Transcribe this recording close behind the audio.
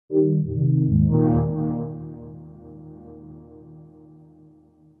God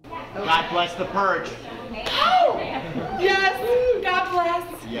bless the Purge. Oh! Yes! God bless.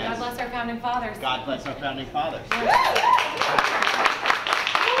 Yes. God bless our founding fathers. God bless our founding fathers. All the way.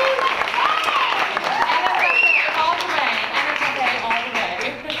 All the way.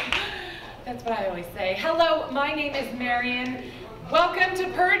 That's what I always say. Hello, my name is Marion. Welcome to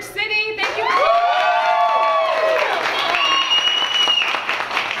Purge City. Thank you.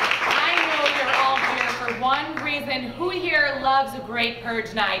 I know you're all here for one reason. Who here loves a great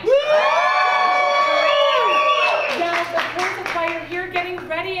Purge night? Yes, of course, that's why you're here, getting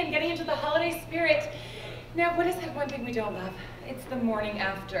ready and getting into the holiday spirit. Now, what is that one thing we don't love? It's the morning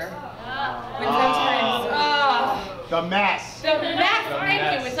after. When sometimes, the mess. The mess,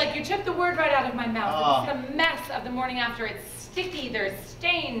 thank you. It's like you took the word right out of my mouth. It's the mess of the morning after. It's sticky, there's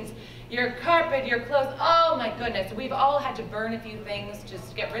stains, your carpet, your clothes. Oh my goodness, we've all had to burn a few things just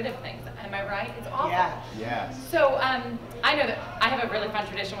to get rid of things. Am I right? It's awful. Yeah. Yes. So I know that I have a really fun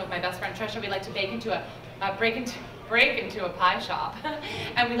tradition with my best friend Trisha. We like to break into a pie shop,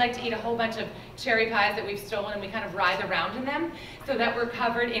 and we like to eat a whole bunch of cherry pies that we've stolen, and we kind of writhe around in them so that we're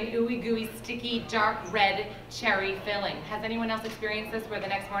covered in ooey gooey, sticky, dark red cherry filling. Has anyone else experienced this, where the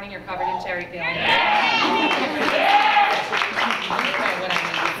next morning you're covered in cherry filling? You know what I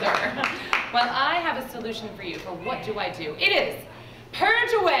mean, sir. Well, I have a solution for you. For what do I do? It is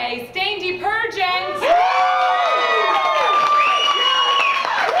purge away, stain detergent.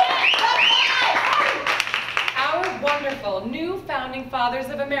 Wonderful new founding fathers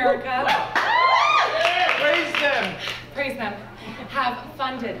of America. Praise them. Praise them. Have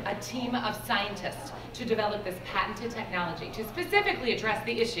funded a team of scientists to develop this patented technology to specifically address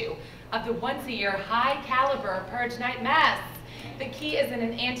the issue of the once-a-year high-caliber purge night mess. The key is in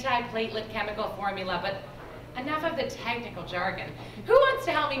an anti-platelet chemical formula, but enough of the technical jargon. Who wants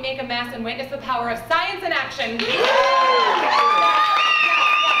to help me make a mess and witness the power of science in action? Did you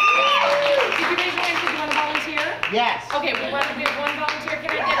raise your hand because you want to volunteer? Yes. Okay, we have one volunteer.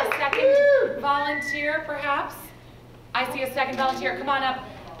 Can I get a second volunteer, perhaps? I see a second volunteer. Come on up.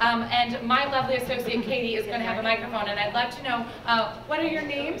 And my lovely associate, Katie, is going to have a microphone, and I'd love to know, what are your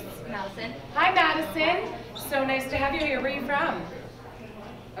names? Madison. Hi, Madison. So nice to have you here. Where are you from?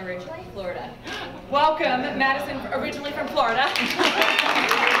 Originally, Florida. Welcome, Madison, originally from Florida. And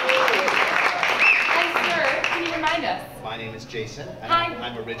sir, can you remind us? My name is Jason, and Hi.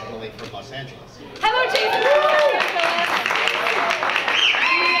 I'm originally from Los Angeles. Hello, Jason. We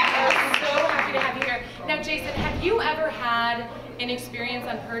are so happy to have you here. Now, Jason, have you ever had an experience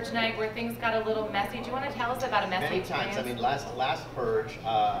on Purge night where things got a little messy? Do you want to tell us about a messy Many times. I mean, last Purge,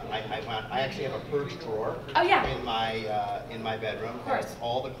 I actually have a Purge drawer. Oh yeah. In my bedroom. Of course.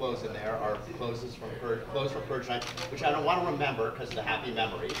 All the clothes in there are clothes from Purge night, which I don't want to remember because of the happy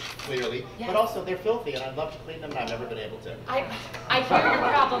memory, clearly. Yes. But also they're filthy, and I'd love to clean them, and I've never been able to. I hear your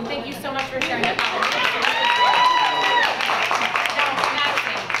problem. Thank you so much for sharing that problem. Now,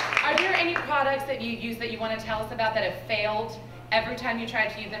 Madison, are there any products that you use that you want to tell us about that have failed every time you tried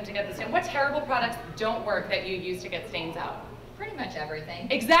to use them to get the stain? What terrible products don't work that you use to get stains out? Pretty much everything.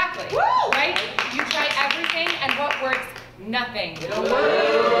 Exactly. Woo! Right? You try everything, and what works? Nothing.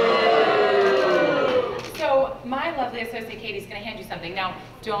 So my lovely associate Katie's going to hand you something. Now,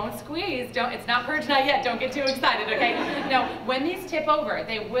 don't squeeze. It's not Purge night yet. Don't get too excited, okay? Now, when these tip over,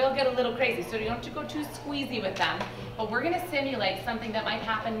 they will get a little crazy, so you don't have to go too squeezy with them. But we're going to simulate something that might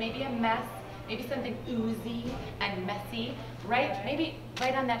happen, maybe a mess, maybe something oozy and messy, right? Maybe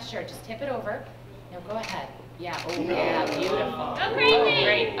right on that shirt. Just tip it over. Now, go ahead. Yeah, oh yeah, beautiful. Oh, crazy. Oh,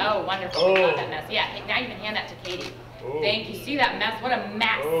 great. Oh, wonderful. We love that mess. Yeah, now you can hand that to Katie. Thank you. See that mess? What a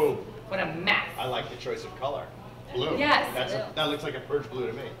mess. What a mess. I like the choice of color. Blue. Yes. That looks like a Purge blue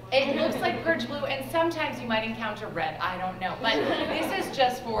to me. It looks like Purge blue, and sometimes you might encounter red. I don't know. But this is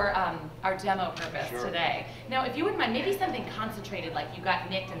just for our demo purpose today. Now, if you wouldn't mind, maybe something concentrated, like you got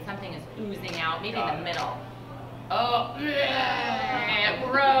nicked and something is oozing out, maybe in the middle. Oh,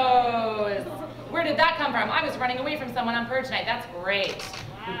 gross. Where did that come from? I was running away from someone on Purge night. That's great.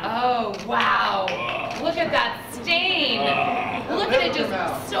 Oh, wow. Look at that stain. Look at it just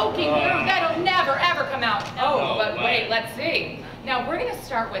soaking through. That'll never, ever come out. Oh, but wait, let's see. Now, we're going to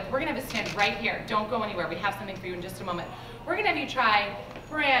start with, we're going to have a stand right here. Don't go anywhere. We have something for you in just a moment. We're going to have you try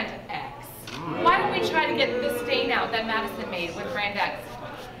Brand X. Why don't we try to get the stain out that Madison made with Brand X?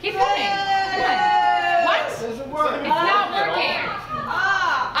 Keep going. Come on. What? It doesn't work. It's not working.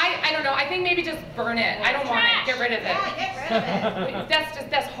 I don't know. I think maybe just burn it. I don't want it. Get rid of it. Yeah, get rid of it.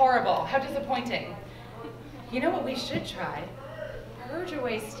 That's horrible. How disappointing. You know what we should try? Purge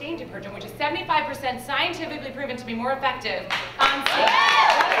away stain detergent, which is 75% scientifically proven to be more effective on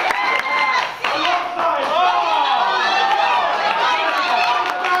stain.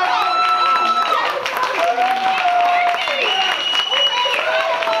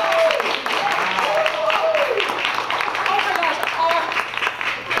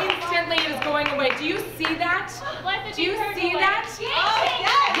 see that? Let the Do you purge see away. that? Yes!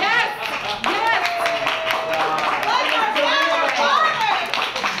 Yes!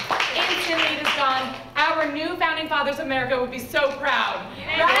 Instantly it is gone. Our new founding fathers of America would be so proud,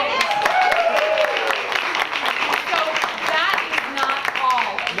 right? So that is not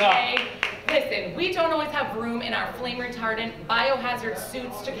all, okay? Listen, we don't always have room in our flame retardant biohazard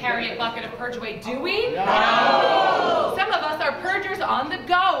suits to carry a bucket of Purge away, do we? No! Some of us are purgers on the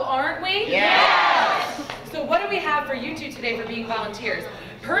go, aren't we? Yes! So what do we have for you two today for being volunteers?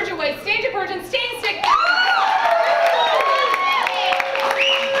 Purge away, stain to purge, and stain stick.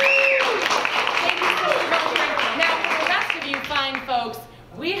 Thank you so much for volunteering. Now, for the rest of you fine folks,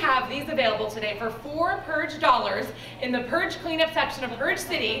 we have these available today for $4 Purge dollars in the Purge cleanup section of Purge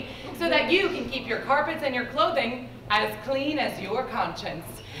City so that you can keep your carpets and your clothing as clean as your conscience.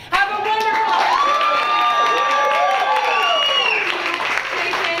 Have a wonderful